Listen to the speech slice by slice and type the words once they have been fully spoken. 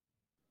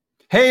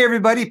Hey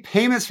everybody,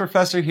 Payments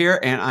Professor here,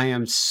 and I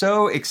am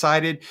so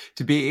excited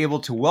to be able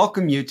to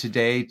welcome you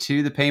today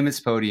to the Payments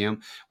Podium,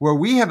 where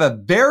we have a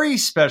very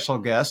special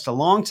guest, a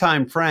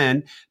longtime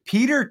friend,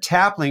 Peter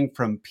Tapling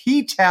from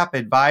PTAP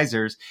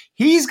Advisors.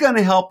 He's going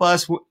to help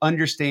us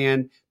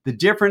understand the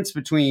difference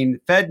between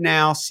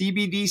FedNow,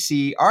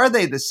 CBDC. Are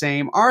they the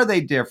same? Are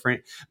they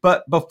different?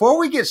 But before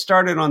we get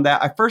started on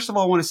that, I first of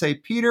all want to say,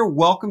 Peter,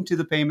 welcome to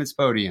the Payments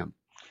Podium.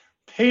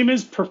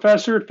 Payments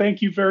Professor,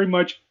 thank you very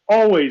much.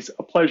 Always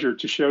a pleasure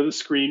to share the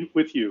screen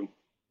with you.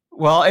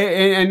 Well,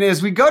 and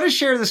as we go to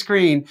share the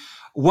screen,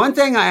 one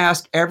thing I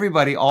ask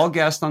everybody, all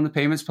guests on the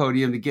Payments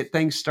Podium to get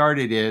things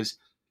started is,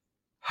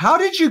 how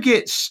did you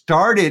get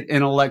started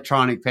in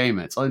electronic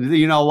payments?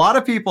 You know, a lot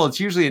of people,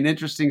 it's usually an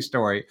interesting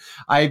story.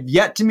 I've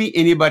yet to meet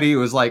anybody who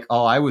was like,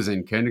 oh, I was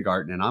in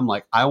kindergarten and I'm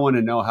like, I want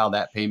to know how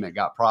that payment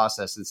got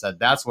processed and said,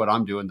 that's what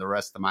I'm doing the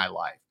rest of my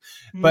life.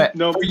 But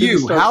no, for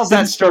you, how's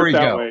that story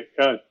go?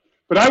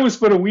 But I was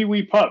but a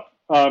wee pup.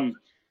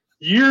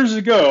 Years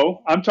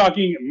ago, I'm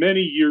talking many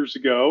years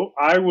ago,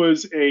 I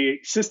was a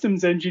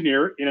systems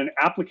engineer in an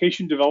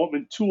application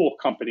development tool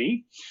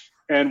company,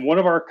 and one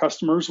of our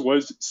customers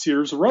was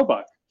Sears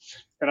Roebuck.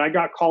 And I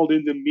got called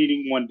into a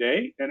meeting one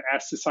day and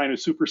asked to sign a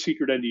super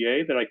secret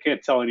NDA that I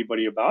can't tell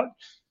anybody about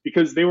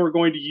because they were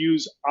going to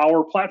use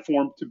our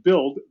platform to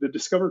build the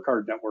Discover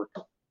Card network.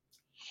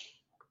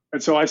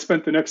 And so I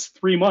spent the next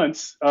 3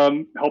 months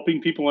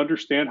helping people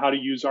understand how to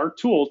use our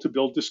tool to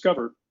build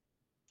Discover.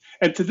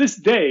 And to this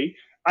day,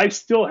 I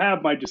still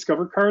have my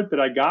Discover card that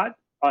I got.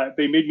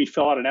 They made me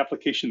fill out an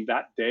application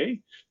that day.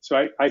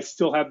 So I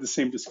still have the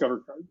same Discover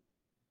card.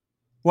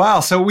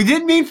 Wow. So we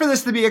didn't mean for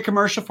this to be a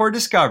commercial for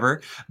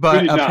Discover,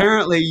 but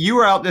apparently you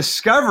were out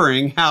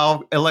discovering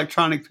how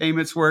electronic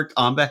payments worked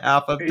on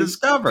behalf of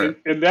Discover.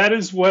 And that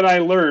is what I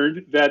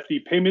learned, that the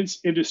payments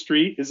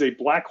industry is a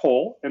black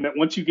hole, and that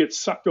once you get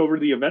sucked over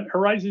the event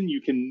horizon, you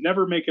can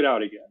never make it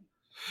out again.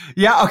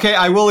 Yeah. Okay.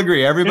 I will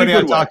agree. Everybody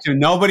I talked to,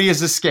 nobody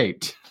has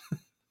escaped.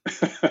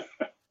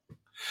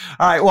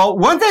 All right. Well,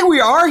 one thing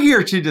we are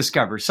here to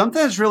discover,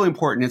 something that's really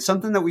important. It's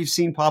something that we've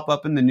seen pop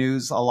up in the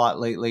news a lot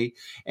lately.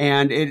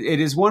 And it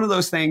is one of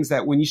those things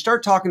that when you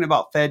start talking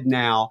about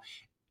FedNow,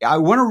 I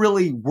want to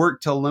really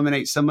work to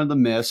eliminate some of the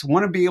myths,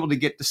 want to be able to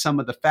get to some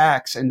of the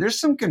facts. And there's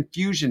some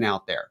confusion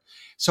out there.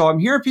 So I'm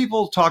hearing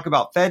people talk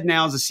about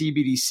FedNow as a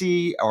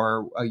CBDC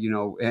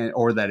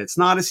or that it's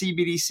not a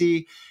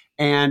CBDC.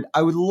 And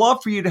I would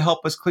love for you to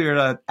help us clear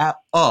that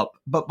up.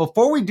 But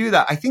before we do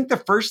that, I think the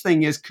first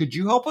thing is, could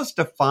you help us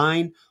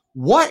define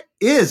what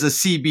is a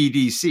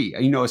CBDC?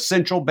 You know, a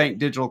central bank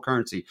digital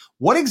currency.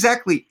 What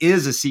exactly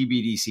is a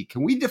CBDC?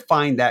 Can we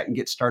define that and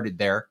get started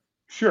there?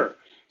 Sure.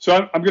 So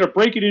I'm going to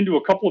break it into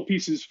a couple of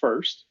pieces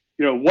first.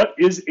 You know, what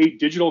is a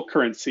digital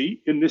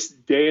currency in this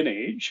day and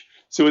age?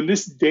 So in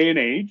this day and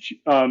age,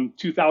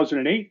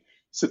 2008,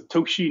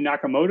 Satoshi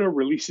Nakamoto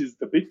releases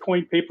the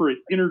Bitcoin paper. It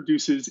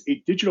introduces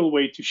a digital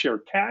way to share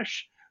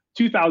cash.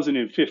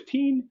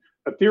 2015,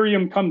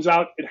 Ethereum comes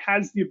out. It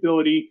has the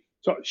ability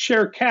to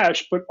share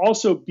cash, but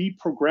also be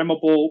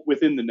programmable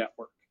within the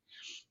network.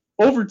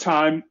 Over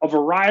time, a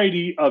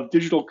variety of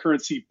digital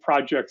currency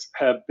projects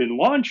have been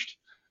launched,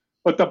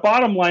 but the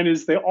bottom line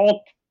is they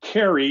all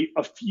carry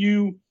a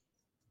few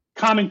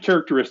common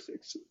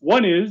characteristics.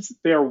 One is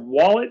they're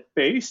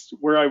wallet-based,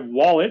 where a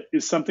wallet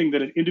is something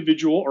that an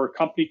individual or a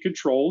company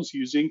controls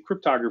using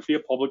cryptography, a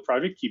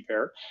public-private key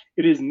pair.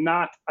 It is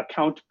not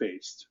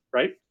account-based,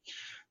 right?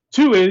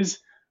 Two is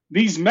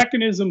these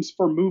mechanisms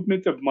for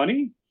movement of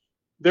money,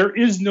 there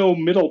is no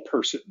middle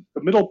person.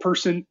 The middle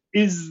person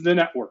is the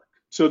network.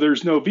 So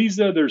there's no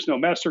Visa, there's no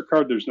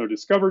MasterCard, there's no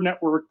Discover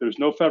Network, there's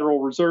no Federal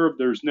Reserve,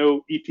 there's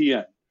no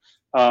EPN.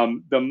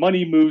 The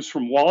money moves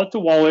from wallet to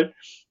wallet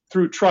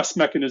through trust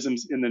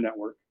mechanisms in the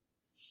network.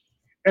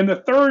 And the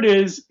third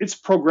is it's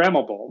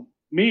programmable,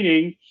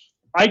 meaning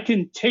I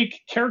can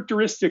take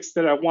characteristics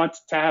that I want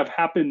to have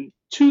happen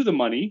to the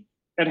money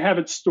and have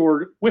it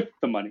stored with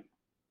the money,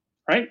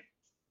 right?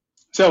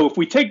 So if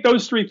we take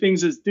those three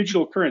things as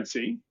digital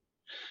currency,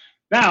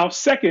 now,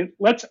 second,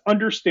 let's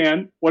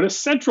understand what a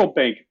central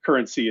bank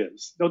currency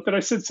is. Note that I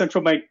said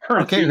central bank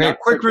currency. Okay,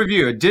 quick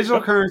review. A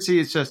digital currency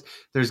is just,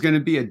 there's going to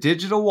be a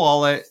digital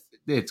wallet.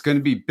 It's going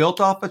to be built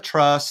off of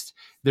trust.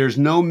 There's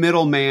no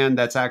middleman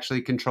that's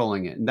actually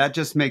controlling it. And that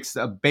just makes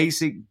a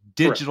basic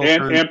digital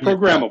currency. And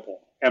programmable.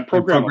 And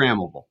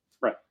programmable.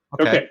 Right.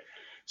 Okay.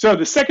 So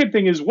the second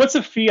thing is, what's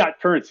a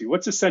fiat currency?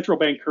 What's a central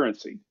bank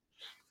currency?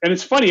 And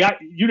it's funny,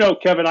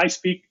 Kevin, I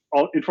speak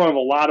in front of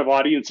a lot of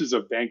audiences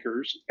of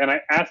bankers, and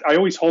I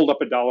always hold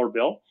up a dollar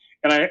bill,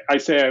 and I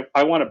say,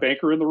 I want a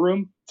banker in the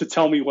room to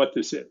tell me what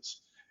this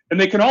is. And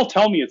they can all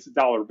tell me it's a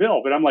dollar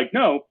bill, but I'm like,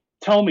 no,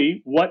 tell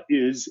me what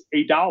is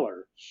a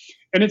dollar.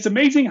 And it's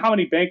amazing how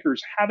many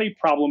bankers have a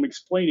problem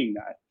explaining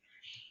that.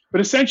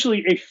 But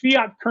essentially, a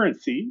fiat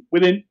currency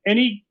within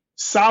any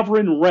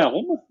sovereign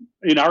realm,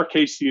 in our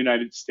case, the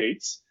United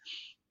States,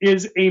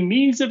 is a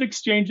means of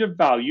exchange of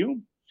value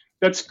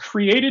that's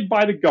created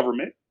by the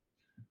government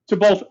to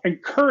both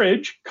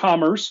encourage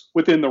commerce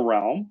within the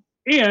realm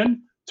and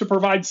to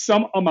provide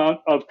some amount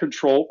of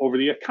control over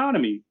the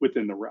economy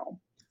within the realm.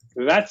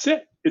 That's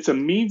it. It's a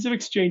means of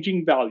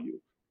exchanging value.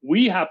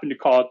 We happen to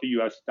call it the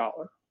US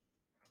dollar.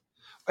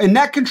 And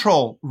that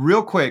control,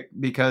 real quick,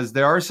 because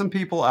there are some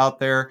people out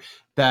there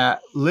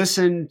that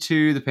listen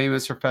to the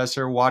Payments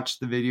Professor, watch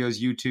the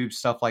videos, YouTube,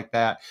 stuff like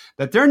that,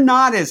 that they're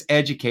not as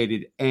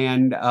educated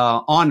and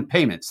on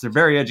payments. They're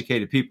very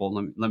educated people.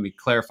 Let me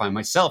clarify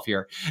myself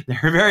here. They're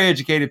very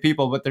educated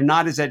people, but they're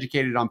not as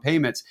educated on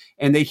payments.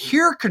 And they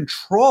hear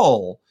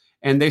control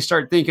and they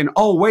start thinking,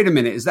 oh, wait a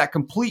minute, is that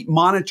complete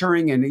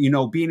monitoring and,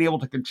 being able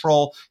to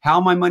control how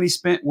my money's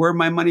spent, where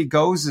my money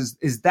goes?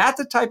 Is that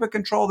the type of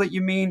control that you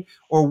mean?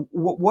 Or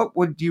what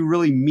would you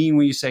really mean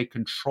when you say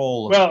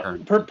control of the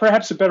currency?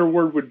 Perhaps a better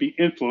word would be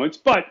influence.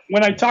 But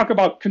when I talk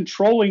about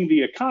controlling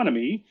the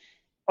economy,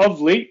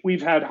 of late,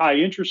 we've had high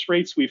interest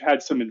rates. We've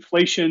had some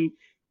inflation.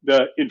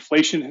 The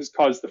inflation has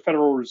caused the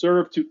Federal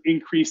Reserve to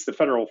increase the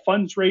federal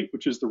funds rate,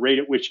 which is the rate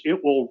at which it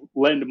will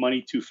lend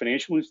money to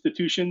financial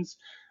institutions.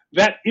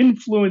 That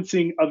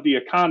influencing of the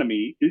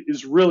economy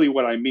is really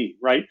what I mean,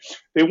 right?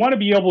 They want to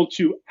be able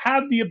to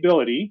have the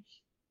ability,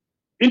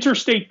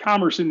 interstate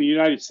commerce in the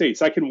United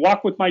States. I can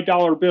walk with my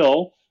dollar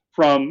bill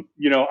from,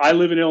 I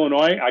live in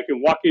Illinois. I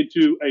can walk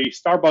into a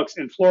Starbucks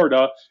in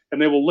Florida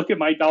and they will look at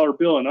my dollar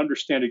bill and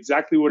understand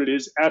exactly what it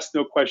is, ask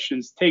no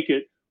questions, take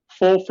it,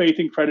 full faith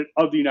and credit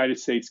of the United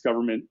States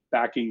government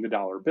backing the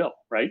dollar bill,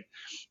 right?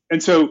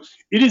 And so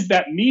it is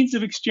that means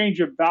of exchange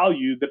of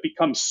value that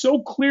becomes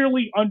so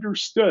clearly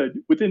understood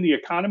within the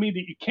economy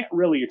that you can't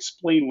really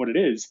explain what it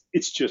is.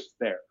 It's just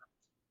there.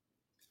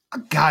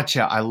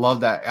 Gotcha. I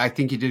love that. I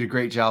think you did a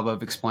great job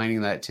of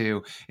explaining that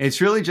too. It's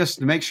really just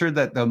to make sure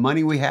that the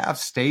money we have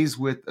stays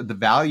with the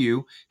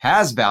value,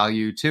 has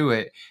value to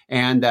it,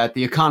 and that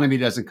the economy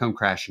doesn't come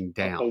crashing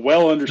down. A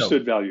well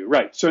understood value.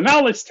 Right. So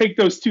now let's take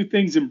those two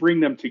things and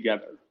bring them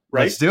together.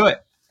 Right. Let's do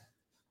it.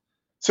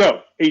 So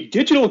a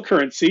digital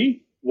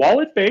currency,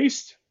 wallet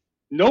based,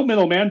 no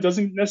middleman,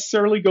 doesn't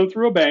necessarily go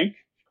through a bank,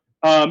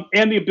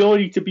 and the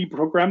ability to be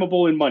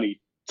programmable in money,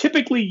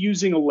 typically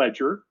using a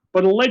ledger.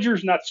 But a ledger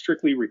is not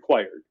strictly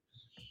required.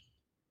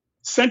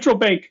 Central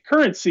bank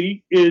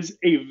currency is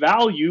a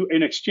value,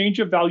 an exchange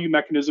of value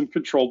mechanism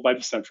controlled by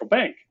the central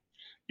bank.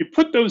 You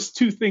put those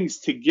two things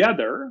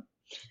together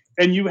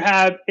and you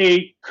have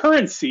a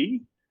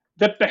currency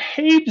that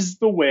behaves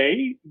the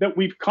way that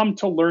we've come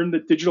to learn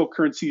that digital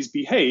currencies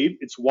behave.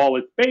 It's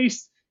wallet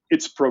based,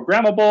 it's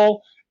programmable.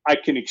 I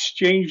can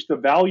exchange the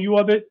value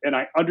of it and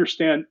I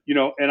understand,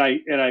 and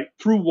I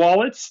through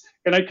wallets,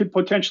 and I could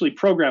potentially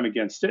program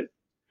against it.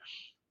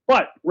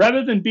 But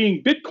rather than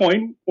being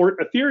Bitcoin or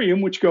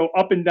Ethereum, which go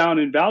up and down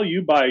in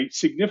value by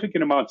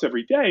significant amounts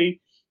every day,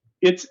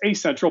 it's a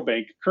central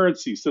bank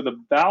currency. So the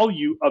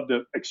value of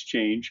the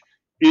exchange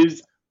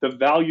is the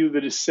value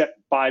that is set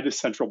by the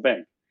central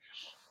bank.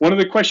 One of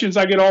the questions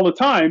I get all the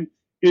time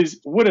is,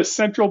 would a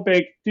central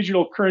bank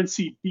digital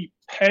currency be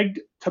pegged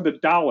to the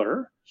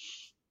dollar?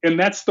 And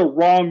that's the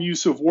wrong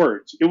use of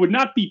words. It would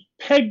not be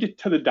pegged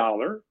to the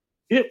dollar.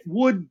 It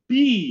would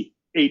be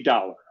a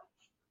dollar.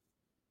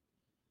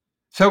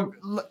 So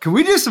can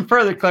we do some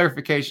further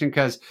clarification?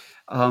 Because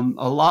a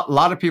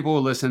lot of people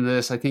will listen to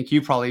this. I think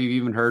you probably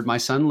even heard my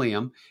son,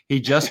 Liam. He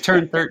just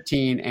turned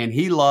 13 and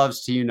he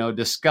loves to,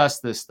 discuss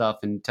this stuff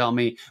and tell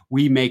me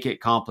we make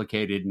it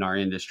complicated in our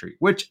industry,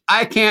 which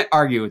I can't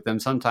argue with them.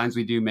 Sometimes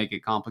we do make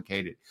it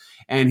complicated.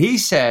 And he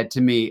said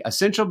to me, a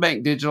central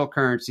bank digital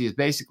currency is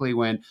basically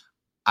when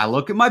I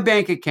look at my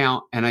bank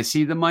account and I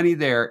see the money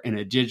there in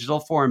a digital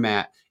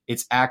format,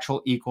 it's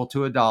actual equal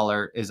to a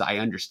dollar as I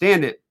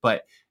understand it.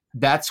 But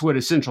that's what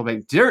a central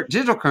bank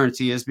digital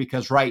currency is,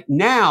 because right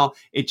now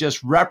it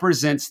just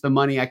represents the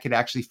money I could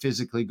actually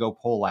physically go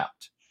pull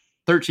out.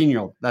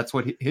 13-year-old. That's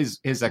what his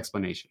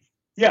explanation.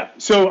 Yeah.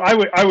 So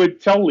I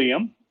would tell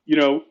Liam,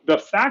 the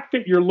fact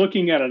that you're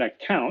looking at an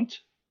account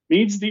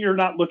means that you're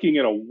not looking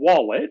at a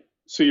wallet.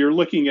 So you're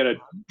looking at a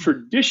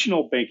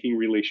traditional banking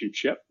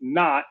relationship,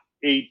 not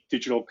a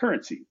digital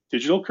currency.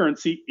 Digital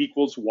currency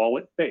equals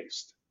wallet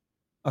based.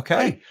 Okay.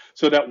 Right?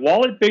 So that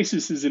wallet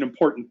basis is an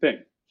important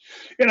thing.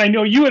 And I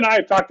know you and I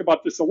have talked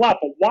about this a lot,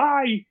 but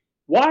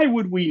why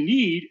would we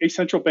need a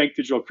central bank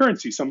digital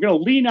currency? So I'm going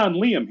to lean on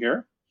Liam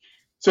here.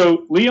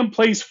 So Liam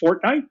plays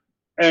Fortnite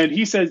and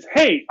he says,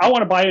 hey, I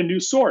want to buy a new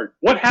sword.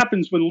 What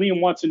happens when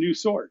Liam wants a new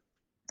sword?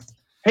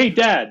 Hey,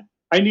 Dad,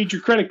 I need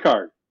your credit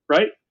card,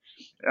 right?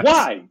 Yes.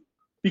 Why?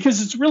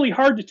 Because it's really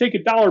hard to take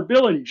a dollar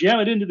bill and jam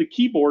it into the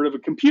keyboard of a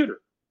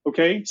computer,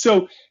 okay?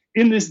 So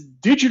in this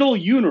digital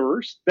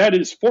universe that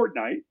is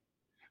Fortnite,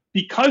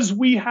 because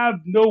we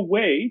have no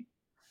way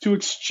to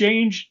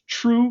exchange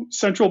true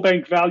central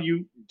bank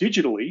value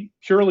digitally,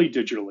 purely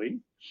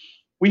digitally,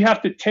 we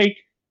have to take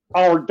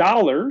our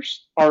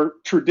dollars, our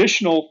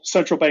traditional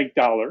central bank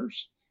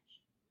dollars,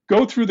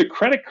 go through the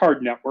credit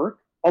card network,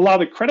 allow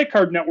the credit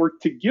card network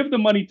to give the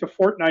money to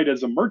Fortnite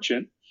as a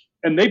merchant,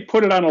 and they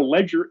put it on a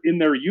ledger in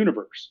their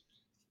universe.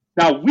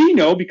 Now, we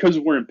know, because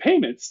we're in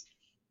payments,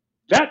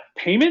 that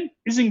payment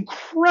is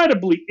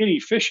incredibly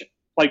inefficient.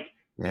 Like,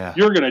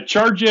 you're going to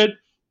charge it,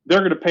 they're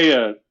going to pay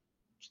a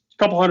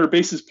couple hundred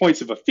basis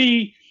points of a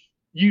fee.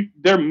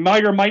 There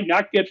might or might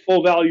not get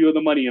full value of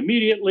the money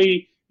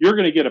immediately. You're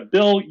going to get a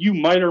bill. You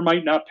might or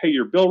might not pay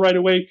your bill right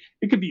away.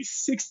 It could be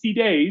 60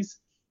 days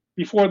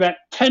before that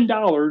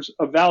 $10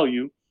 of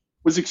value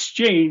was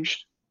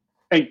exchanged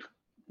and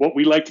what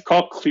we like to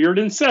call cleared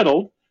and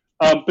settled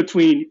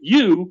between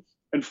you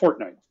and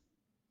Fortnite.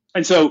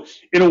 And so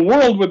in a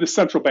world with a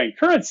central bank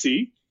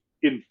currency,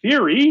 in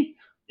theory,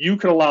 you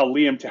could allow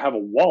Liam to have a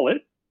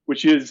wallet,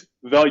 which is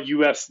the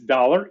US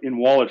dollar in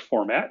wallet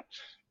format.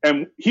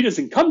 And he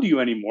doesn't come to you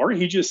anymore.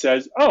 He just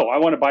says, oh, I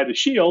want to buy the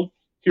shield.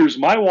 Here's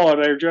my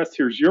wallet address.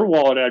 Here's your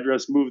wallet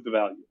address. Move the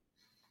value.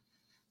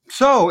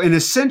 So in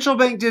a central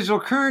bank digital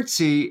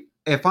currency,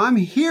 if I'm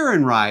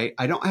hearing right,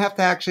 I don't have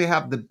to actually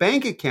have the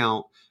bank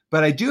account,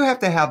 but I do have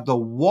to have the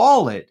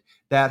wallet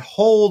that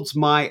holds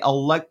my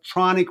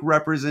electronic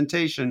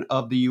representation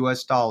of the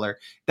US dollar.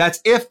 That's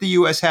if the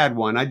US had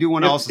one. I do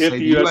want to also say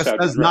the US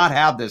does not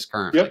have this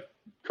currently. Yep,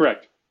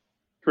 correct.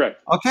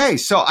 Okay,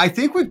 so I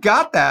think we've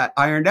got that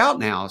ironed out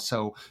now.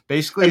 So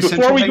basically, and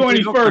before we go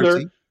any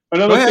further,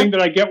 another thing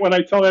that I get when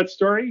I tell that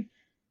story,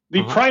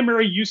 the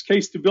primary use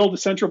case to build a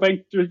central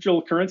bank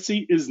digital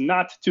currency is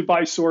not to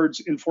buy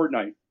swords in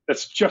Fortnite.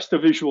 That's just a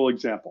visual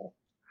example.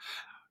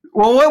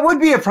 Well, what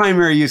would be a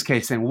primary use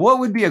case then? What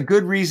would be a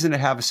good reason to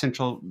have a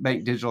central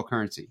bank digital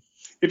currency?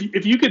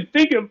 If you could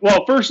think of,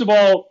 well, first of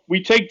all,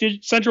 we take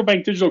central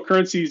bank digital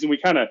currencies and we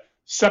kind of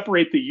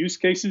separate the use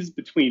cases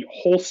between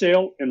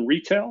wholesale and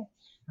retail.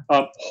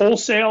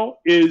 Wholesale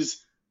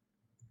is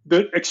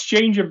the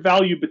exchange of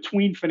value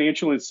between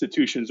financial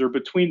institutions or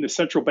between the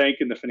central bank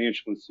and the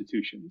financial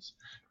institutions.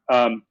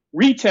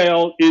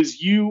 Retail is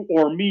you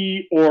or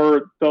me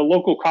or the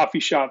local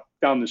coffee shop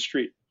down the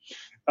street.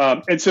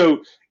 And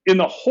so in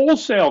the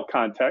wholesale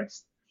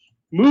context,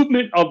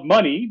 movement of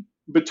money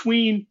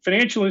between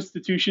financial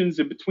institutions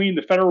and between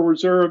the Federal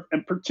Reserve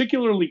and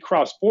particularly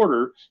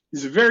cross-border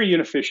is very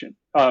inefficient.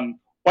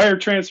 Wire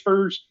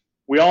transfers,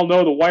 we all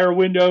know the wire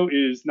window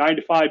is 9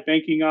 to 5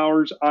 banking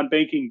hours on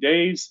banking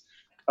days.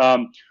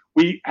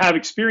 We have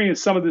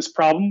experienced some of this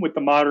problem with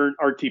the modern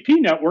RTP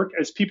network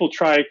as people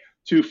try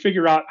to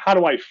figure out how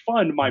do I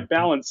fund my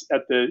balance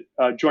at the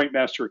joint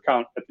master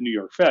account at the New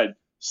York Fed.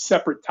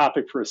 Separate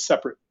topic for a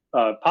separate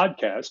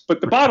podcast.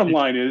 But the bottom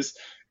line is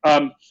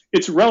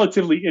it's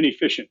relatively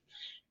inefficient.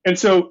 And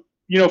so,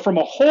 from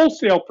a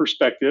wholesale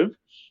perspective,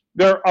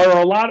 there are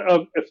a lot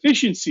of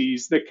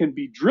efficiencies that can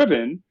be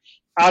driven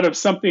out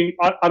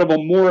of a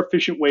more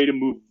efficient way to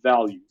move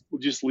value. We'll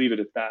just leave it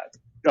at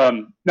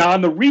that. Now,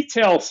 on the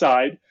retail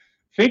side,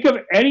 think of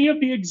any of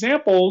the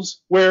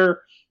examples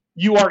where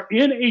you are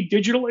in a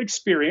digital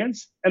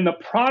experience and the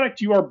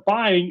product you are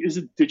buying is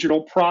a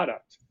digital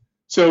product.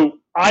 So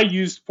I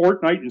used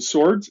Fortnite and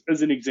swords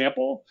as an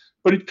example,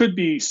 but it could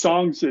be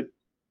songs that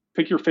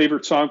pick your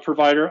favorite song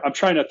provider. I'm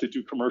trying not to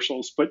do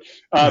commercials, but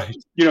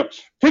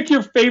pick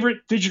your favorite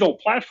digital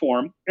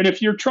platform. And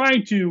if you're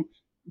trying to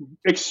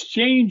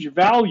exchange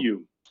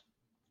value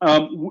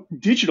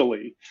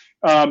digitally,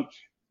 one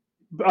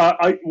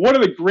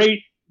of the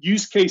great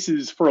use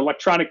cases for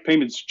electronic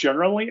payments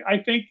generally, I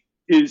think,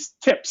 is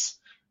tips.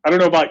 I don't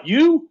know about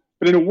you,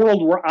 but in a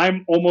world where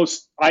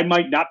I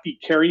might not be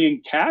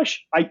carrying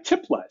cash, I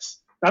tip less.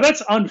 Now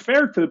that's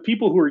unfair to the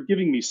people who are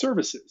giving me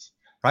services.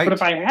 Right. But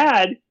if I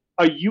had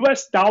a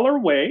US dollar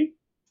way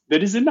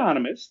that is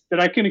anonymous, that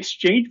I can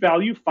exchange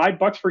value,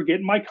 $5 for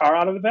getting my car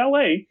out of the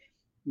valet,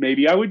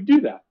 maybe I would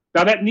do that.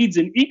 Now that needs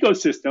an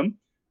ecosystem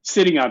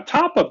sitting on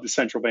top of the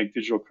central bank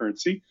digital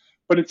currency,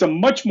 but it's a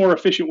much more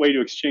efficient way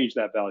to exchange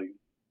that value.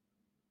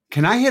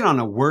 Can I hit on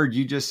a word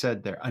you just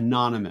said there?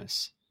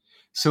 Anonymous.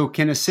 So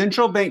can a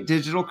central bank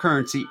digital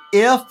currency,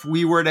 if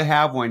we were to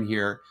have one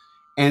here,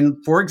 and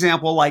for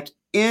example, like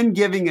in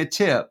giving a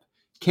tip,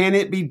 can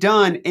it be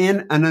done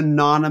in an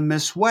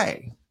anonymous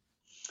way?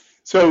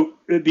 So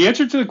the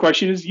answer to the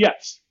question is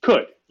yes,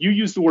 could. You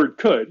use the word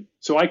could,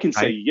 so I can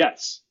say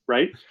yes,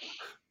 right?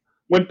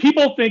 When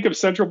people think of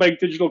central bank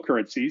digital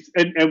currencies,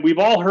 and we've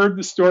all heard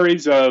the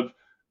stories of,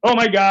 oh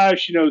my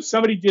gosh,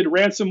 somebody did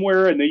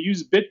ransomware and they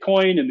used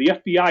Bitcoin and the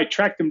FBI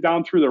tracked them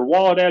down through their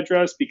wallet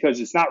address because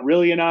it's not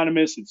really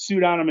anonymous, it's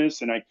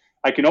pseudonymous, and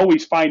I can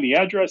always find the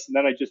address and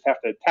then I just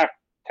have to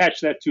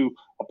attach that to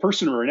a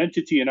person or an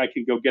entity and I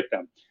can go get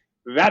them.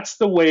 That's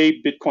the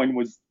way Bitcoin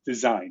was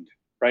designed,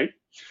 right?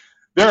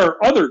 There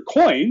are other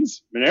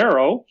coins,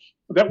 Monero,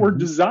 that were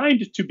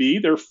designed to be,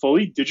 they're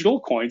fully digital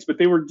coins, but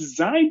they were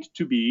designed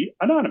to be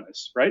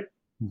anonymous, right?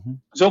 Mm-hmm.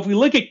 So if we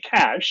look at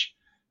cash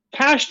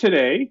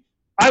today,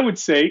 I would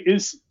say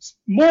is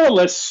more or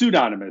less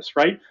pseudonymous,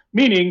 right?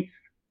 Meaning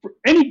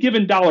any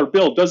given dollar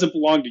bill doesn't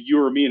belong to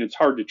you or me and it's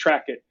hard to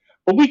track it.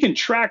 But we can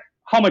track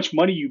how much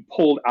money you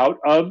pulled out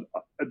of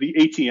the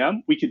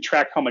ATM. We can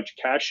track how much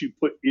cash you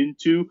put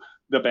into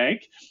the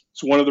bank.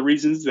 It's one of the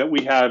reasons that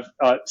we have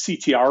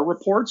CTR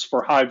reports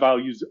for high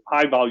volumes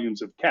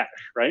of cash,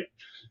 right?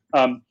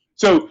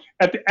 So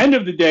at the end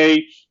of the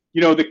day,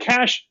 the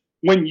cash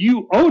When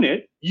you own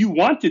it, you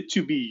want it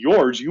to be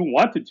yours. You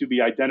want it to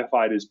be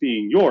identified as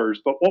being yours.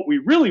 But what we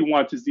really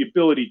want is the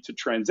ability to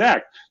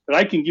transact, that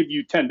I can give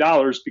you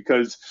 $10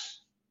 because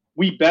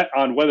we bet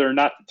on whether or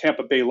not the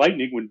Tampa Bay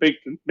Lightning would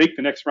make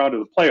the next round of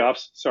the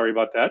playoffs. Sorry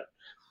about that.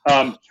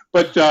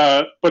 But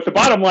the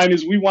bottom line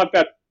is we want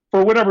that,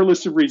 for whatever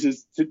list of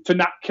reasons, to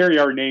not carry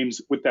our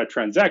names with that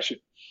transaction.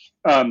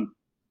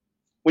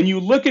 When you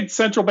look at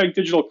central bank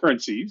digital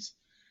currencies,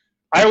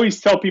 I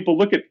always tell people,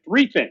 look at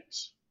three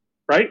things,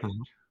 right?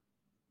 Mm-hmm.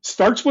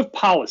 Starts with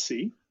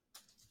policy.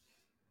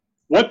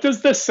 What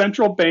does the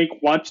central bank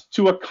want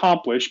to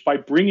accomplish by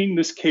bringing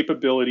this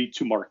capability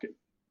to market?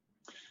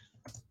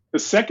 The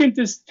second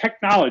is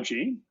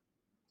technology.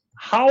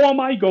 How am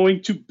I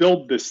going to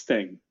build this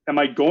thing? Am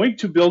I going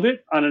to build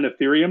it on an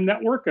Ethereum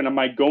network? And am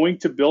I going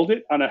to build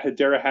it on a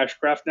Hedera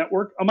Hashgraph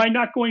network? Am I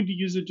not going to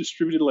use a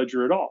distributed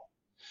ledger at all?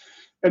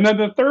 And then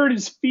the third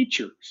is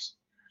features.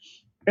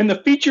 And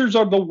the features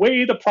are the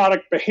way the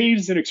product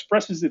behaves and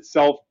expresses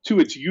itself to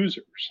its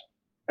users.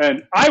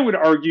 And I would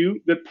argue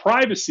that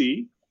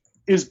privacy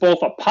is both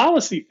a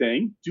policy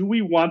thing. Do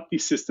we want the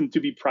system to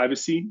be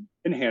privacy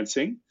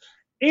enhancing?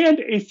 And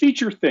a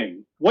feature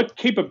thing. What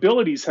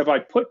capabilities have I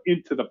put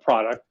into the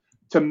product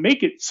to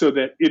make it so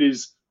that it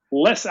is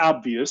less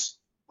obvious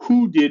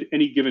who did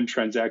any given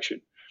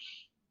transaction?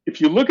 If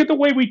you look at the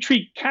way we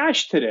treat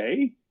cash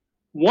today,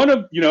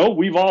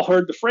 we've all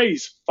heard the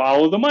phrase,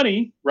 follow the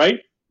money, right?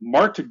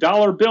 Marked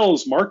dollar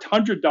bills, marked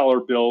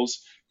 $100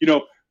 bills.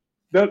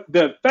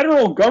 The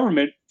federal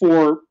government,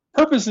 for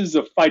purposes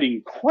of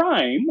fighting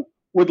crime,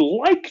 would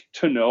like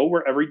to know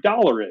where every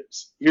dollar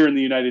is. Here in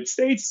the United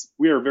States,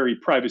 we are very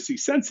privacy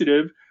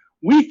sensitive.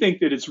 We think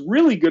that it's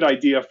really good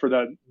idea for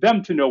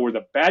them to know where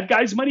the bad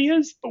guy's money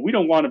is, but we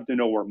don't want them to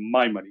know where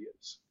my money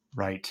is.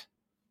 Right.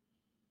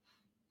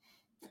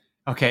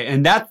 Okay,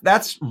 and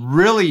that's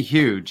really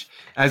huge.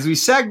 As we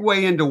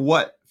segue into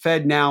what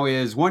FedNow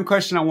is, one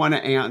question I want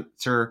to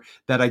answer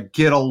that I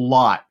get a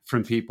lot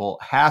from people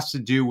has to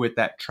do with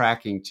that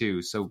tracking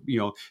too. So,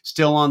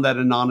 still on that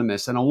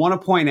anonymous. And I want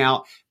to point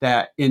out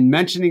that in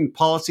mentioning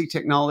policy,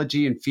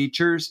 technology, and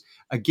features,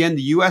 again,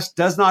 the U.S.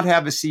 does not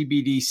have a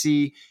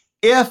CBDC.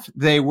 If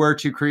they were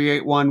to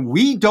create one,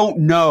 we don't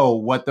know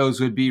what those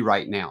would be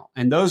right now.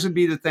 And those would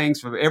be the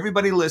things for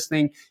everybody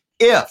listening.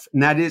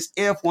 And that is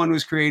if one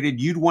was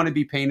created, you'd want to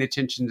be paying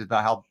attention to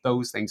how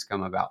those things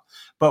come about.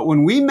 But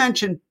when we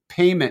mention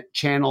payment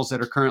channels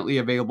that are currently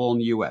available in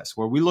the U.S.,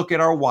 where we look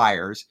at our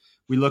wires,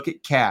 we look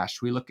at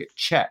cash, we look at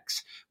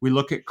checks, we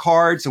look at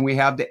cards, and we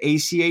have the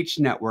ACH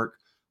network,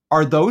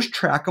 are those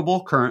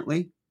trackable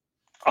currently?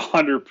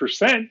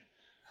 100%,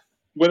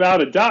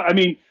 without a doubt. I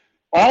mean,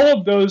 all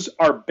of those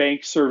are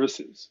bank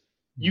services.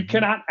 You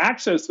cannot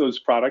access those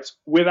products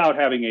without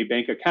having a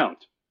bank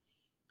account.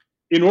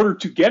 In order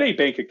to get a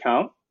bank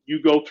account,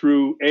 you go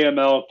through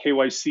AML,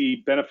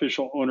 KYC,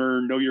 beneficial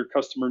owner, know your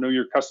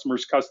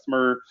customer's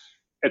customer,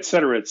 et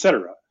cetera, et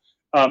cetera.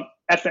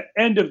 At the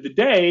end of the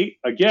day,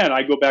 again,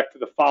 I go back to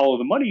the follow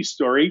the money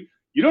story.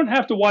 You don't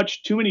have to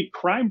watch too many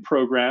crime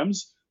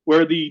programs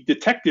where the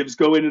detectives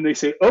go in and they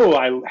say, oh,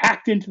 I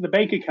hacked into the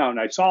bank account.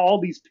 I saw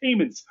all these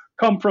payments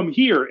come from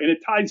here, and it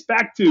ties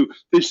back to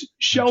this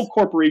shell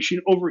corporation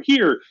over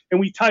here,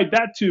 and we tied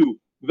that to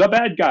the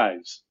bad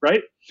guys,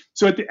 right?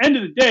 So at the end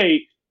of the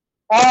day,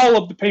 all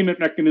of the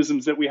payment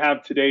mechanisms that we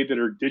have today that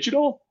are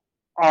digital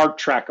are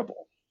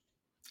trackable.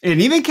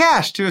 And even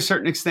cash, to a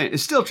certain extent,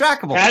 is still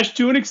trackable. Cash,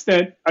 to an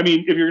extent. I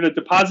mean, if you're going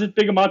to deposit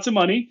big amounts of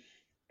money,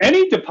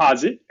 any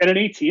deposit at an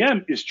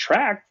ATM is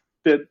tracked.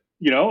 That,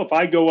 if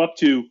I go up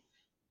to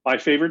my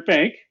favorite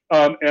bank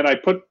and I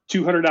put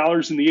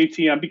 $200 in the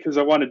ATM because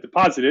I want to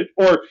deposit it,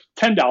 or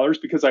 $10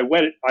 because I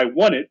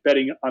won it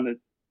betting on it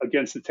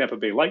against the Tampa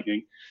Bay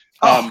Lightning.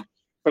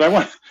 But I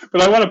want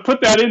to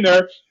put that in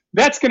there.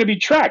 That's going to be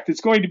tracked.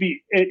 It's going to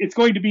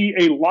be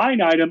a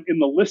line item in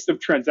the list of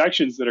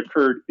transactions that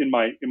occurred in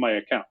my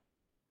account.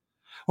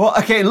 Well,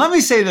 okay, and let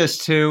me say this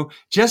too.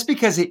 Just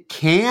because it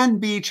can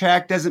be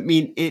tracked doesn't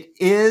mean it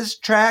is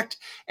tracked.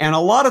 And a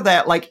lot of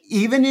that, like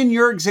even in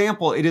your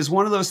example, it is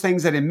one of those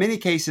things that in many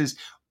cases,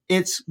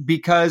 it's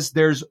because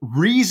there's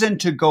reason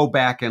to go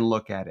back and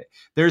look at it.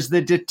 There's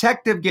the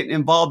detective getting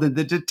involved, and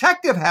the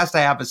detective has to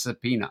have a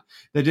subpoena.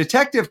 The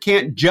detective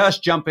can't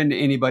just jump into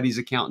anybody's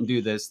account and do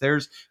this.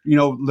 There's,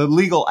 the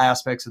legal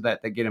aspects of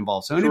that get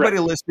involved. So anybody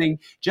listening,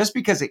 just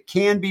because it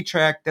can be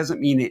tracked doesn't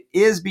mean it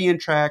is being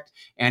tracked.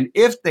 And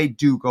if they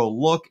do go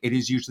look, it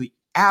is usually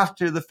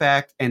after the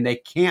fact, and they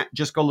can't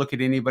just go look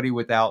at anybody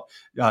without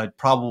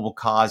probable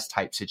cause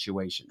type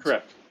situations.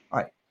 Correct. All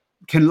right.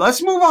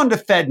 Let's move on to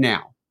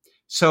FedNow.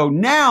 So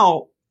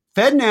now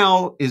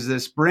FedNow is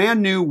this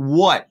brand new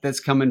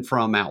that's coming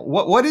from out.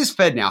 What is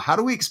FedNow? How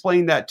do we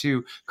explain that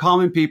to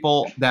common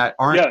people that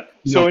aren't?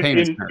 So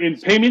in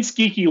payments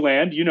geeky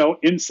land,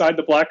 inside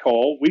the black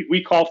hole,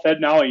 we call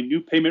FedNow a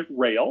new payment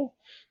rail.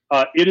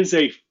 It is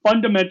a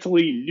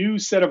fundamentally new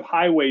set of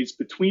highways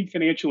between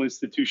financial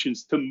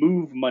institutions to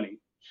move money.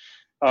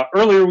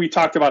 Earlier, we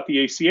talked about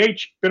the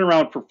ACH, been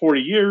around for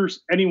 40 years.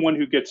 Anyone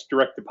who gets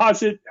direct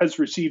deposit has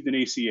received an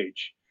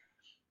ACH.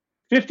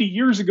 50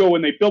 years ago,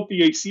 when they built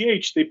the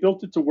ACH, they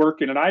built it to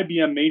work in an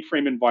IBM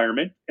mainframe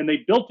environment, and they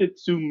built it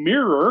to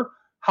mirror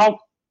how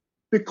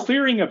the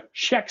clearing of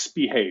checks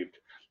behaved.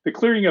 The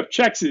clearing of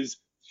checks is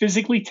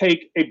physically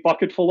take a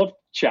bucket full of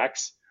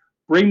checks,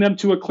 bring them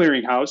to a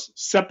clearinghouse,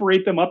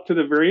 separate them up to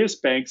the various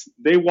banks.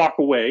 They walk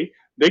away.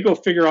 They go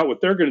figure out what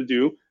they're going to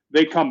do.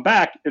 They come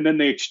back, and then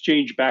they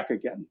exchange back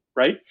again,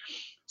 right?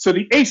 So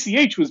the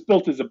ACH was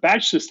built as a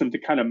batch system to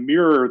kind of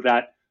mirror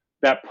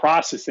that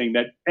processing,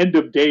 that end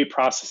of day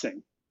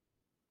processing.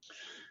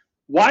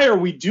 Why are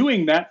we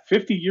doing that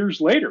 50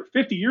 years later?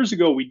 50 years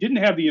ago, we didn't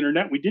have the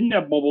internet. We didn't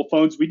have mobile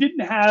phones. We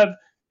didn't have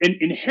an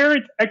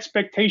inherent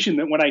expectation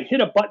that when I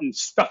hit a button,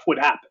 stuff would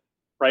happen,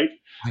 right?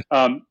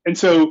 And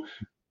so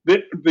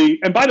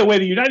and by the way,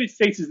 the United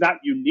States is not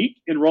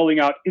unique in rolling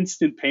out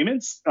instant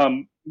payments.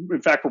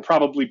 In fact, we're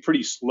probably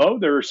pretty slow.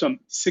 There are some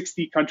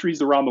 60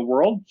 countries around the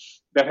world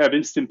that have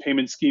instant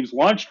payment schemes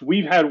launched.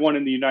 We've had one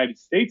in the United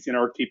States in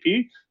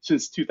RTP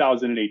since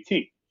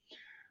 2018.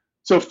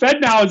 So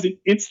FedNow is an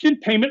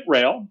instant payment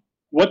rail.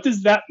 What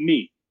does that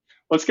mean?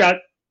 Well, it's got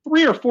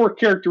 3 or 4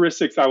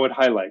 characteristics I would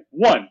highlight.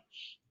 One,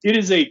 it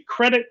is a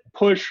credit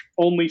push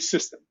only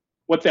system.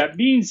 What that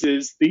means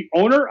is the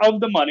owner of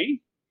the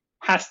money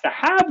has to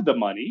have the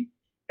money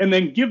and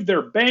then give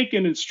their bank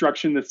an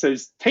instruction that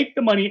says, take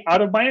the money out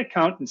of my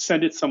account and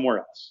send it somewhere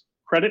else.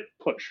 Credit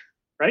push,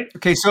 right?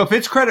 Okay, so if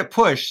it's credit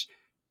push,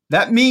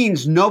 that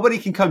means nobody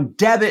can come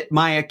debit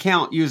my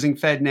account using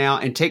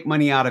FedNow and take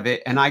money out of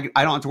it, and I don't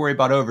have to worry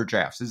about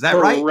overdrafts. Is that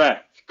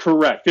right?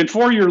 Correct. And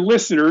for your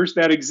listeners,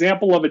 that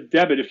example of a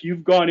debit, if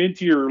you've gone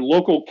into your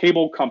local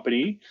cable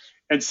company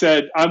and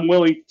said, I'm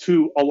willing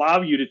to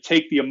allow you to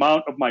take the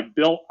amount of my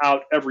bill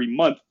out every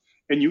month,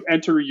 and you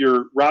enter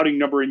your routing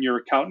number and your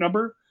account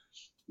number,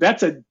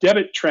 that's a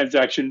debit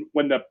transaction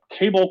when the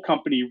cable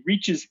company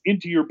reaches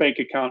into your bank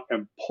account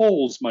and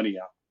pulls money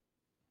out.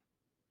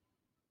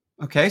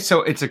 Okay,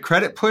 so it's a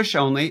credit push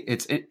only.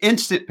 It's an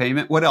instant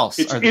payment. What else?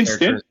 It's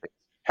instant.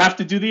 Have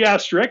to do the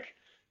asterisk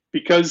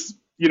because,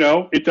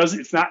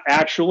 it's not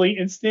actually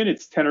instant.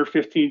 It's 10 or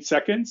 15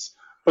 seconds.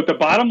 But the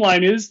bottom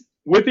line is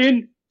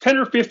within 10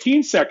 or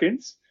 15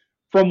 seconds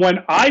from when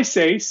I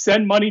say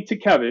send money to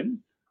Kevin,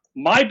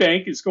 my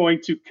bank is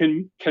going to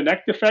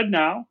connect to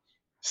FedNow,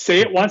 say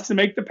it wants to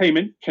make the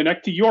payment,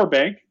 connect to your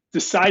bank,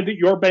 decide that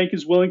your bank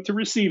is willing to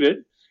receive it,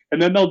 and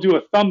then they'll do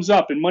a thumbs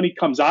up and money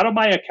comes out of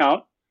my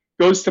account,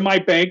 goes to my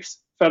bank's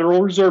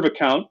Federal Reserve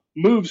account,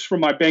 moves from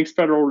my bank's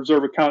Federal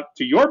Reserve account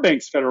to your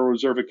bank's Federal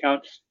Reserve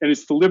account, and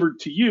it's delivered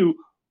to you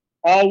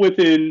all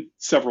within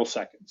several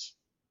seconds.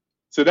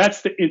 So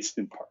that's the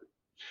instant part.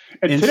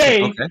 And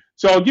today,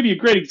 so I'll give you a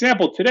great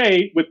example.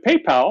 Today with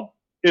PayPal,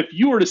 if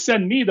you were to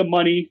send me the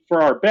money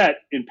for our bet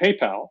in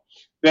PayPal,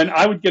 then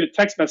I would get a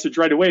text message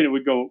right away and it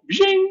would go,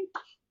 zing,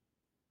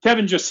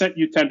 Kevin just sent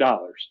you $10.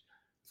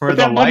 For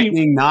the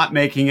lightning not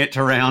making it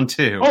to round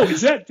 2. Oh,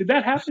 did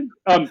that happen?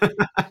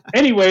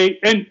 Anyway,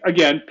 and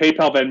again,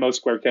 PayPal, Venmo,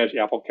 Square Cash,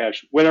 Apple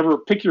Cash, whatever,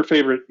 pick your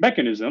favorite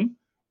mechanism.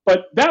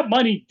 But that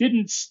money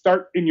didn't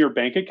start in your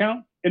bank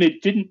account and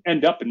it didn't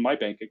end up in my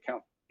bank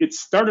account. It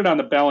started on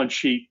the balance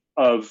sheet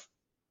of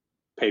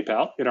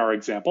PayPal in our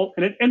example,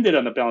 and it ended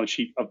on the balance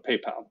sheet of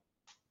PayPal.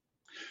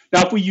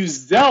 Now, if we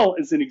use Zelle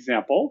as an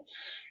example,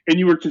 and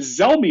you were to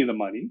Zelle me the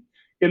money,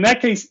 in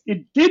that case,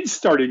 it did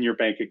start in your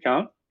bank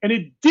account, and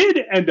it did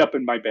end up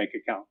in my bank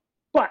account.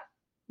 But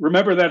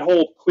remember that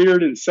whole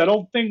cleared and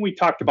settled thing we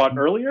talked about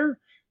earlier?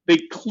 They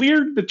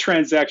cleared the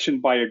transaction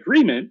by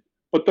agreement,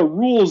 but the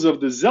rules of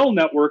the Zelle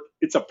network,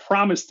 it's a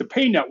promise to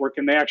pay network,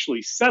 and they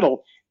actually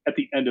settle at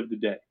the end of the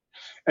day.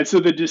 And so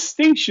the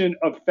distinction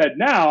of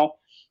FedNow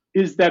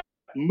is that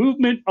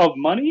movement of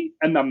money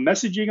and the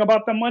messaging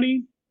about the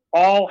money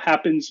all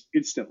happens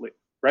instantly,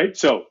 right?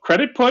 So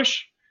credit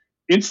push,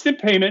 instant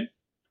payment,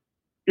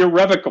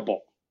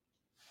 irrevocable,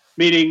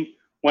 meaning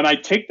when I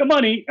take the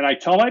money and I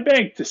tell my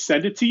bank to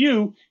send it to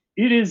you,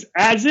 it is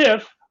as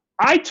if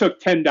I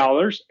took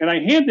 $10 and I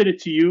handed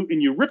it to you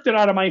and you ripped it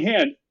out of my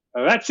hand.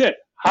 That's it.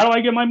 How do I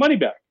get my money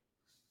back?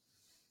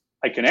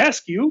 I can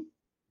ask you,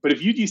 but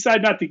if you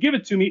decide not to give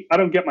it to me, I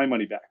don't get my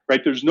money back,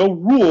 right? There's no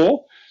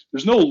rule.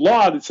 There's no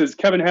law that says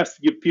Kevin has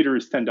to give Peter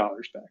his $10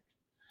 back.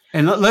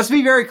 And let's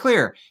be very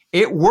clear.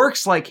 It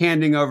works like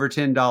handing over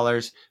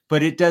 $10,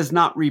 but it does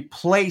not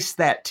replace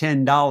that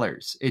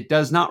 $10. It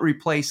does not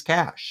replace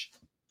cash.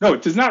 No,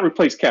 it does not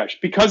replace cash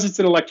because it's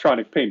an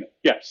electronic payment.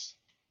 Yes.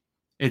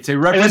 It's a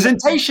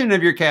representation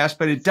of your cash,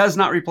 but it does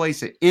not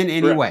replace it in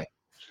any way.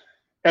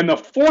 And the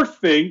fourth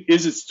thing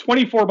is it's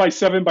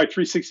 24/7 by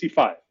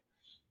 365.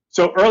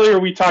 So earlier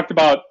we talked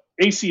about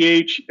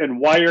ACH and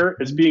wire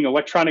as being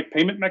electronic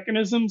payment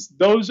mechanisms.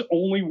 Those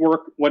only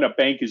work when a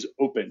bank is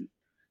open.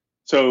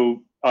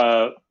 So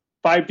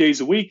 5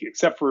 days a week,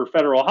 except for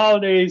federal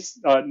holidays,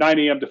 9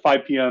 a.m. to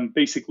 5 p.m.,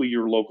 basically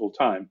your local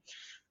time.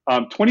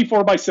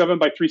 24/7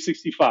 by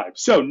 365.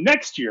 So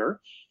next year,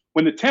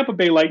 when the Tampa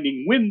Bay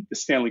Lightning win the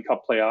Stanley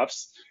Cup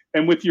playoffs,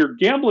 and with your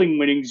gambling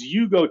winnings,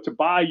 you go to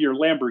buy your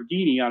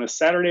Lamborghini on a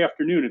Saturday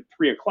afternoon at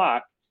 3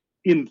 o'clock,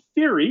 in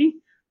theory,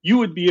 you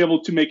would be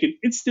able to make an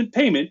instant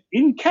payment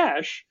in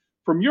cash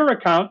from your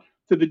account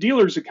to the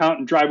dealer's account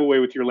and drive away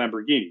with your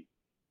Lamborghini.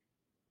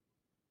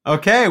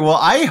 Okay, well,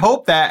 I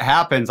hope that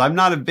happens. I'm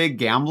not a big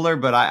gambler,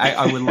 but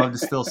I would love to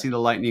still see the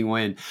Lightning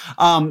win.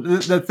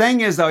 The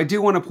thing is, though, I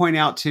do want to point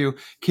out too,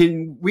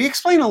 can we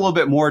explain a little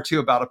bit more too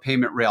about a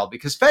payment rail?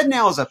 Because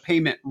FedNow is a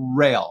payment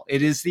rail.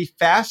 It is the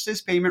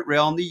fastest payment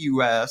rail in the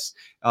U.S.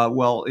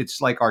 Well,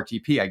 it's like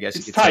RTP, I guess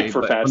you could say,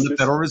 for but from the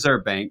Federal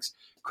Reserve banks.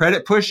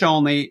 Credit push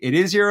only. It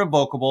is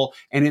irrevocable,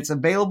 and it's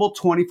available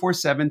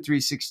 24/7,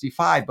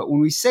 365. But when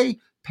we say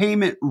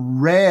payment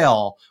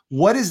rail,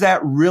 what does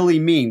that really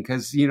mean?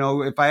 Because,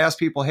 if I ask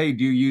people, hey,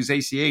 do you use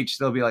ACH?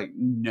 They'll be like,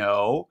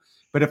 no.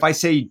 But if I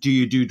say, do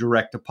you do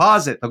direct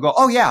deposit? They'll go,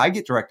 oh, yeah, I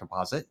get direct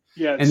deposit.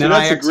 Yeah, and so then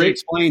I actually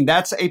explain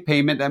that's a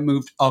payment that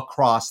moved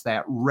across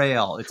that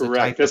rail. It's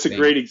correct. That's a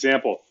great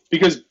example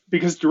because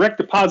direct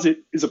deposit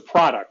is a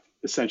product,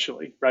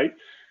 essentially, right?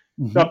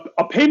 Mm-hmm.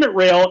 A payment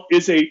rail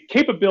is a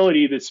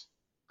capability that's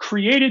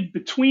created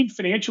between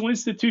financial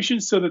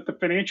institutions so that the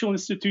financial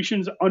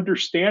institutions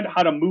understand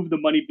how to move the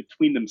money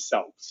between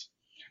themselves.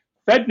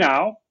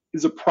 FedNow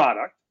is a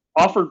product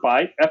offered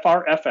by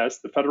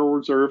FRFS, the Federal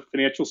Reserve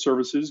Financial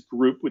Services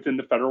Group within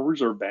the Federal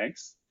Reserve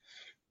Banks,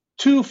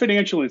 to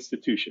financial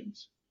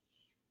institutions.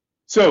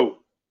 So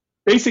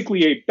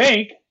basically, a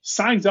bank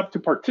signs up to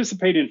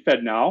participate in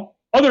FedNow.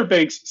 Other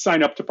banks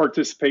sign up to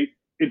participate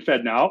in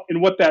FedNow.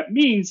 And what that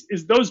means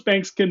is those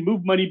banks can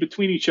move money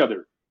between each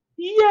other.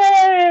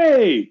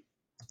 Yay!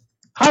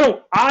 How do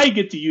I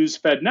get to use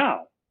FedNow?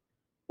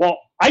 Well,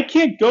 I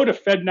can't go to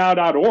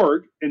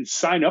fednow.org and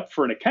sign up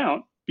for an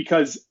account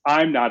because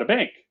I'm not a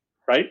bank,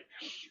 right?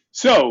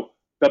 So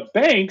the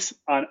banks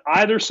on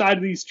either side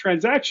of these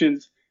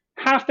transactions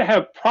have to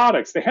have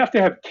products. They have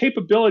to have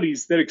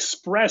capabilities that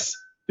express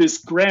this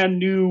brand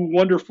new,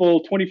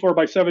 wonderful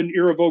 24/7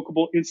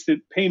 irrevocable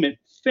instant payment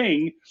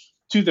thing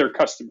to their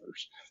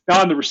customers.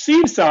 Now, on the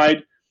receive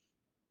side,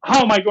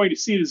 how am I going to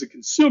see it as a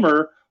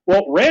consumer?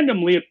 Well,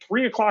 randomly at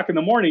 3 o'clock in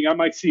the morning, I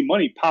might see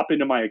money pop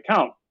into my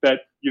account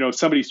that,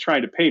 somebody's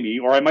trying to pay me,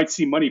 or I might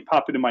see money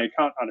pop into my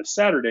account on a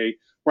Saturday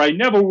where I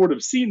never would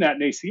have seen that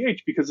in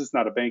ACH because it's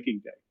not a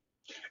banking day.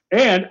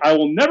 And I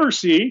will never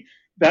see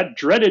that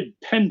dreaded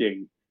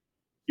pending.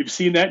 You've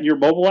seen that in your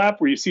mobile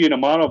app where you see an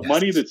amount of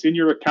money that's in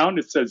your account and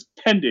it says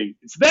pending.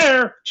 It's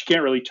there, but you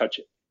can't really touch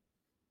it.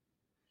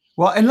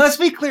 Well, and let's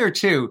be clear,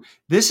 too.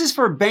 This is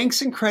for banks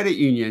and credit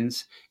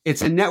unions.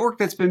 It's a network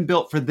that's been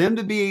built for them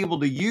to be able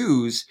to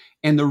use.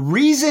 And the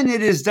reason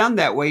it is done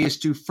that way is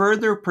to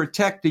further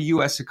protect the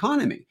U.S.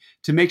 economy,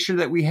 to make sure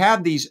that we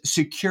have these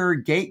secure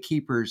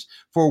gatekeepers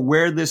for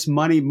where this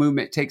money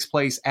movement takes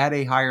place at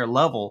a higher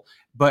level,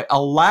 but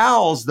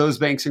allows those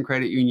banks and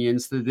credit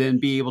unions to then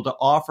be able to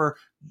offer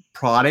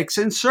products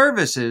and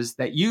services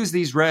that use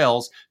these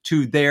rails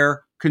to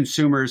their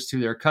consumers, to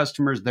their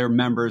customers, their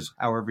members,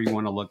 however you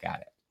want to look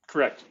at it.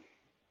 Correct.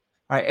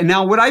 All right. And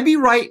now, would I be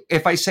right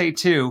if I say,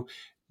 too,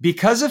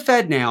 because of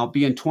FedNow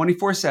being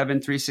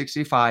 24/7,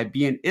 365,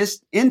 being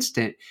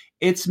instant,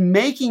 it's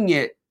making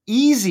it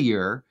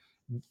easier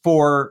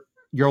for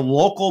your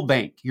local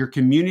bank, your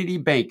community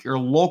bank, your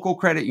local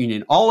credit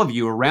union, all of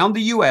you around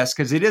the U.S.,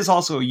 because it is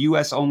also a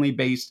U.S.-only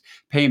based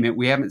payment.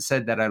 We haven't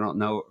said that, I don't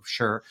know,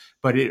 sure,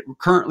 but it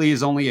currently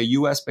is only a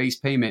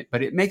U.S.-based payment.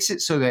 But it makes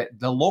it so that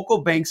the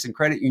local banks and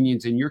credit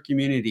unions in your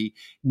community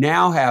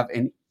now have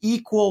an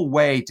equal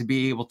way to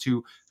be able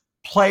to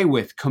play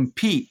with,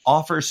 compete,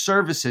 offer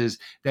services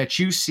that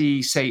you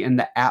see, say, in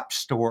the App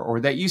Store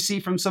or that you see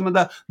from some of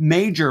the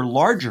major,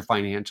 larger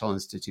financial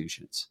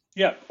institutions.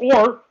 Yeah,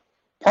 or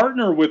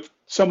partner with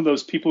some of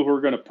those people who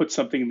are going to put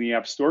something in the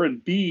App Store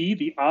and be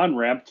the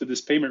on-ramp to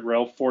this payment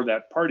rail for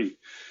that party.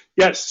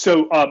 Yes,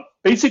 so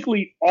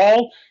basically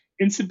all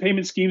instant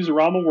payment schemes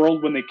around the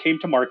world, when they came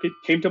to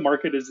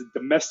market as a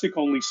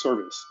domestic-only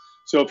service.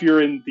 So if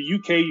you're in the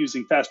UK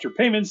using faster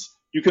payments,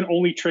 you can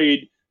only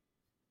trade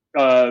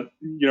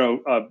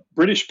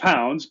British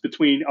pounds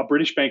between a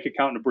British bank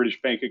account and a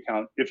British bank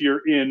account. If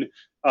you're in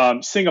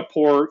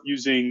Singapore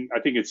using,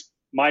 I think it's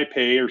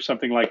MyPay or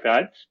something like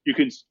that, you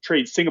can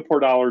trade Singapore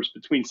dollars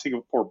between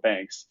Singapore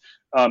banks.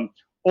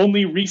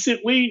 Only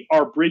recently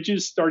are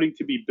bridges starting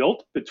to be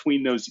built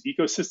between those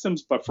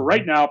ecosystems, but for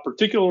right now,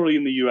 particularly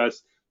in the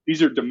US,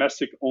 these are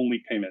domestic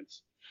only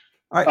payments.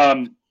 All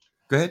right.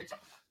 Go ahead.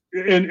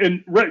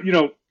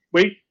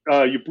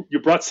 You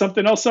brought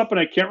something else up and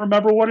I can't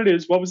remember what it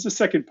is. What was the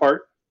second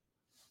part?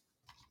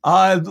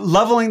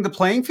 Leveling the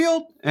playing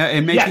field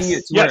and making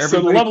it to where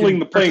everybody leveling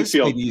the playing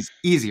field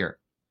easier.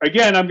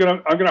 Again, I'm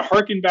gonna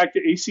harken back to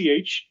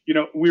ACH.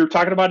 We were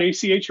talking about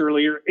ACH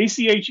earlier.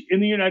 ACH in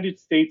the United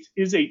States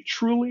is a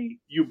truly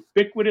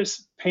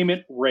ubiquitous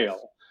payment rail.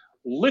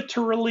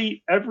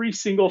 Literally every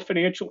single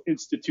financial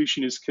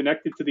institution is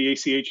connected to the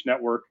ACH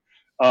network,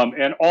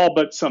 and all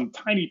but some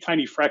tiny,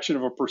 tiny fraction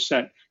of a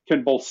percent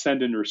can both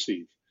send and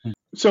receive.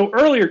 So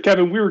earlier,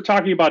 Kevin, we were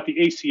talking about the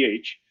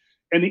ACH,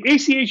 and the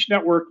ACH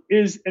network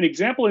is an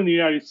example in the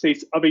United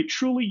States of a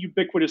truly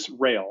ubiquitous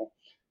rail.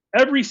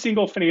 every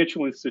single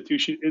financial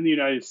institution in the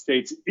United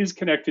States is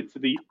connected to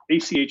the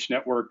ACH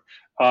network.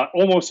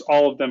 Almost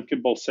all of them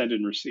can both send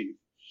and receive.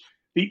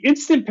 The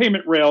instant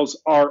payment rails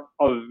are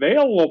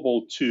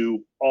available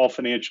to all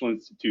financial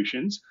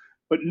institutions,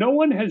 but no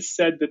one has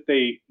said that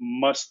they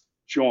must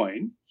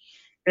join.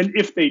 And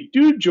if they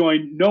do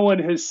join, no one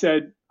has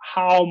said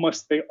how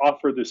must they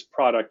offer this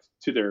product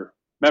to their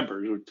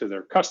members or to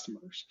their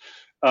customers.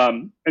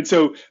 And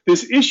so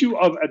this issue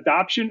of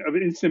adoption of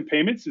instant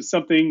payments is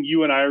something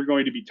you and I are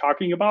going to be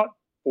talking about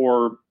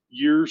for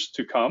years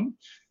to come.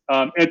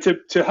 And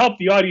to help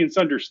the audience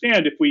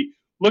understand, if we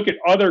look at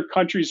other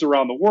countries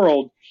around the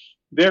world,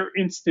 their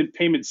instant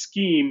payment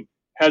scheme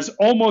has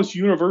almost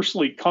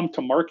universally come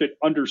to market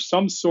under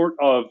some sort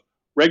of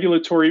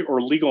regulatory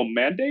or legal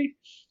mandate,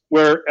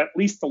 where at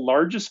least the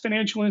largest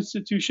financial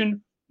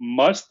institution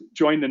must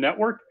join the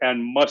network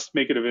and must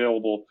make it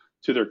available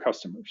to their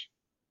customers.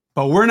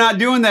 But we're not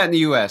doing that in the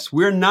U.S.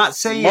 We're not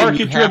saying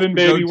market-driven,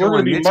 baby. We're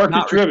going to be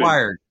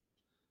market-driven.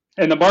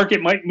 And the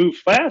market might move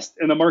fast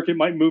and the market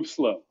might move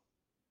slow.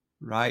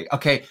 Right.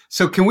 Okay.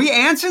 So can we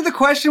answer the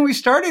question we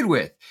started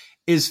with?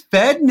 Is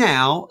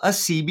FedNow a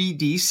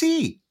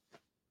CBDC?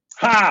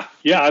 Ha!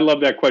 Yeah, I love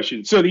that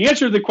question. So the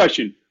answer to the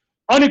question,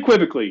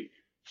 unequivocally,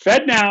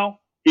 FedNow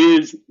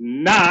is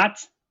not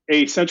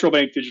a central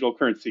bank digital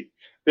currency.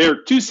 They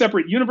are two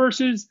separate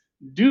universes.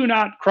 Do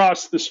not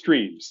cross the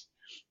streams.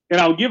 And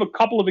I'll give a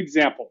couple of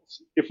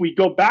examples. If we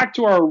go back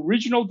to our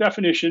original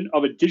definition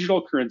of a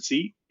digital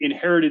currency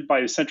inherited by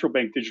a central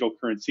bank digital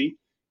currency,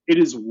 it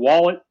is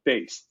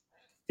wallet-based.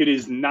 It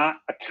is not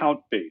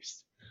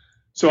account-based.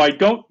 So I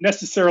don't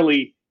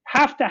necessarily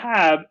have to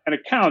have an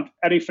account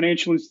at a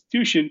financial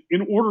institution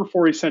in order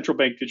for a central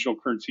bank digital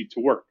currency to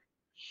work.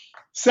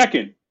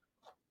 Second,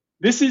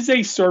 this is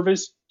a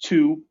service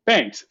to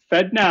banks.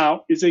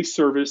 FedNow is a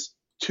service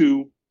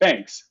to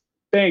banks.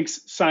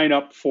 Banks sign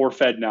up for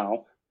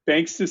FedNow.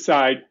 Banks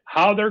decide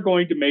how they're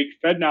going to make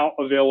FedNow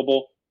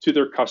available to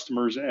their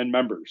customers and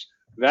members.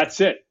 That's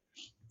it.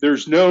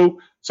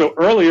 So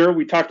earlier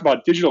we talked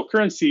about digital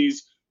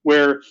currencies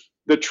where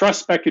the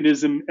trust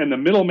mechanism and the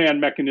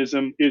middleman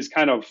mechanism is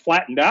kind of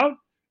flattened out.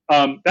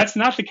 That's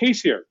not the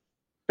case here.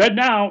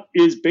 FedNow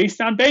is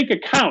based on bank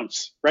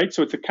accounts, right?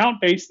 So it's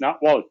account-based, not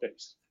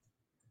wallet-based.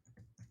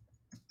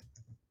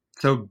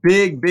 So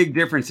big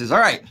differences. All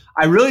right.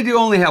 I really do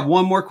only have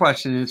one more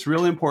question, and it's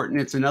really important.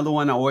 It's another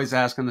one I always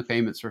ask on the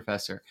Payments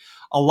Professor.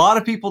 A lot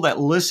of people that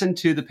listen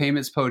to the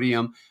Payments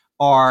Podium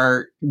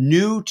are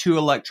new to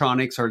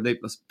electronics or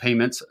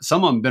payments.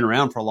 Some of them have been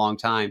around for a long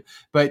time,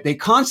 but they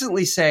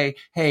constantly say,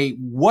 hey,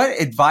 what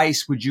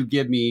advice would you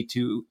give me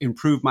to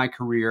improve my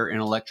career in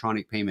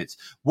electronic payments?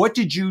 What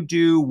did you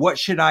do? What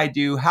should I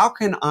do? How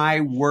can I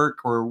work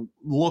or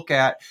look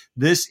at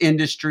this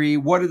industry?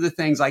 What are the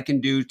things I can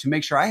do to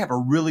make sure I have a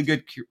really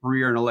good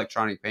career in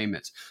electronic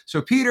payments?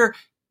 So Peter,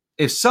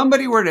 if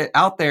somebody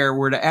out there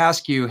were to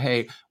ask you,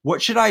 hey,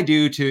 what should I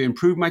do to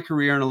improve my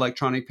career in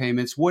electronic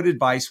payments? What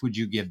advice would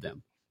you give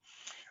them?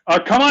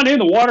 Come on in.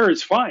 The water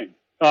is fine.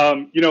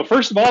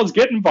 First of all, is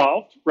get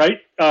involved, right?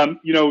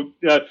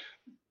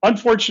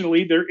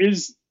 Unfortunately, there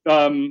is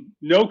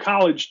no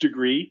college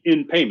degree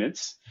in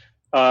payments.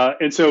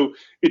 And so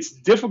it's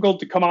difficult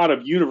to come out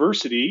of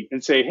university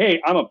and say, hey,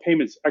 I'm a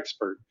payments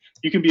expert.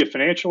 You can be a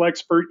financial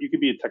expert. You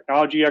can be a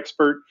technology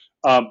expert.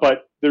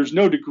 But there's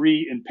no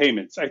degree in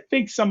payments. I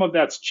think some of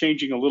that's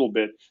changing a little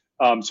bit.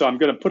 So I'm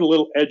going to put a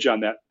little edge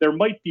on that. There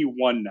might be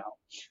one now.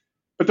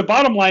 But the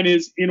bottom line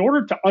is, in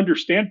order to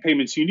understand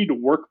payments, you need to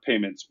work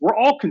payments. We're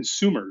all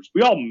consumers.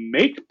 We all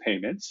make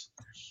payments.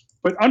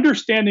 But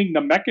understanding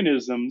the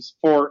mechanisms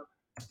for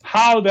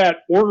how that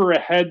order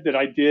ahead that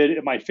I did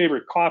at my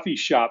favorite coffee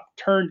shop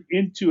turned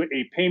into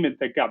a payment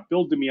that got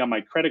billed to me on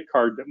my credit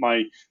card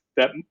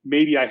that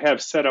maybe I have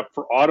set up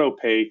for auto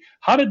pay.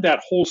 How did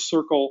that whole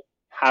circle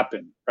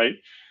happen, right?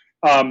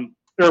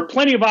 There are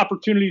plenty of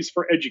opportunities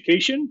for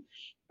education.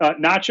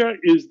 NACHA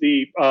is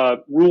the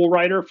rule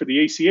writer for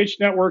the ACH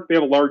network. They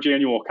have a large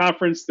annual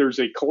conference. There's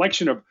a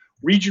collection of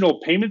regional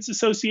payments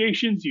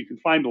associations. You can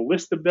find a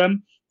list of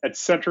them at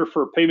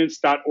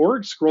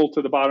centerforpayments.org. Scroll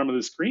to the bottom of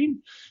the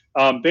screen.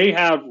 They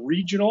have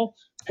regional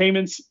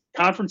payments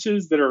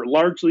conferences that are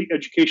largely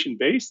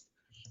education-based.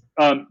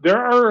 There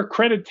are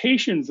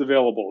accreditations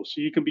available.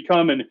 So you can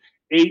become an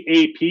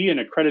AAP, an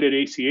accredited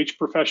ACH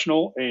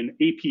professional, an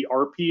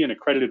APRP, an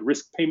accredited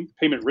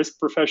payment risk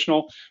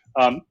professional.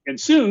 And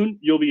soon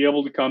you'll be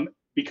able to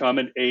become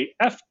an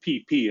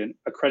AFPP, an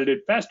accredited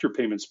faster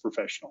payments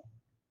professional.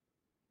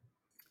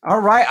 All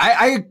right.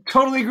 I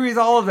totally agree with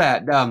all of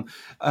that.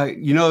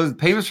 The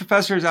payments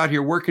professor is out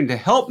here working to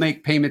help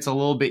make payments a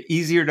little bit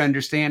easier to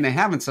understand and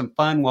having some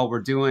fun while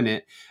we're doing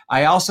it.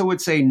 I also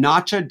would say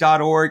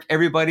nacha.org.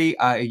 Everybody,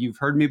 you've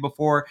heard me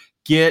before,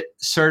 get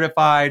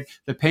certified.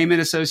 The payment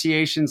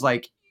associations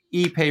like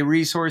ePay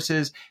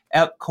Resources,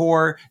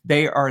 EPCOR,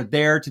 they are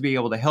there to be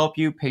able to help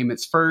you.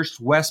 Payments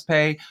First,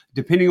 WestPay,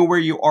 depending on where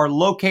you are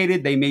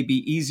located, they may be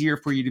easier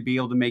for you to be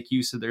able to make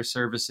use of their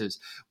services.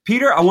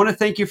 Peter, I want to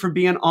thank you for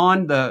being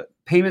on the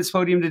Payments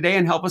Podium today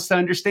and help us to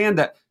understand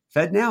that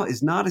FedNow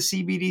is not a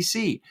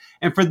CBDC.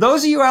 And for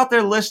those of you out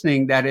there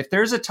listening, that if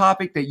there's a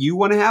topic that you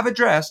want to have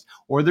addressed,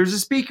 or there's a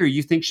speaker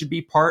you think should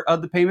be part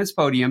of the Payments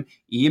Podium,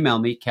 email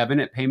me,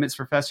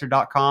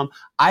 kevin@paymentsprofessor.com.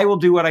 I will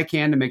do what I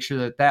can to make sure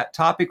that that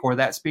topic or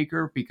that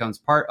speaker becomes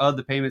part of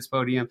the Payments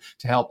Podium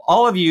to help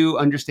all of you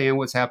understand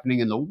what's happening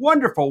in the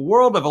wonderful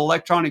world of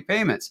electronic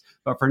payments.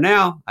 But for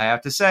now, I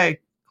have to say,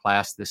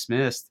 class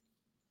dismissed.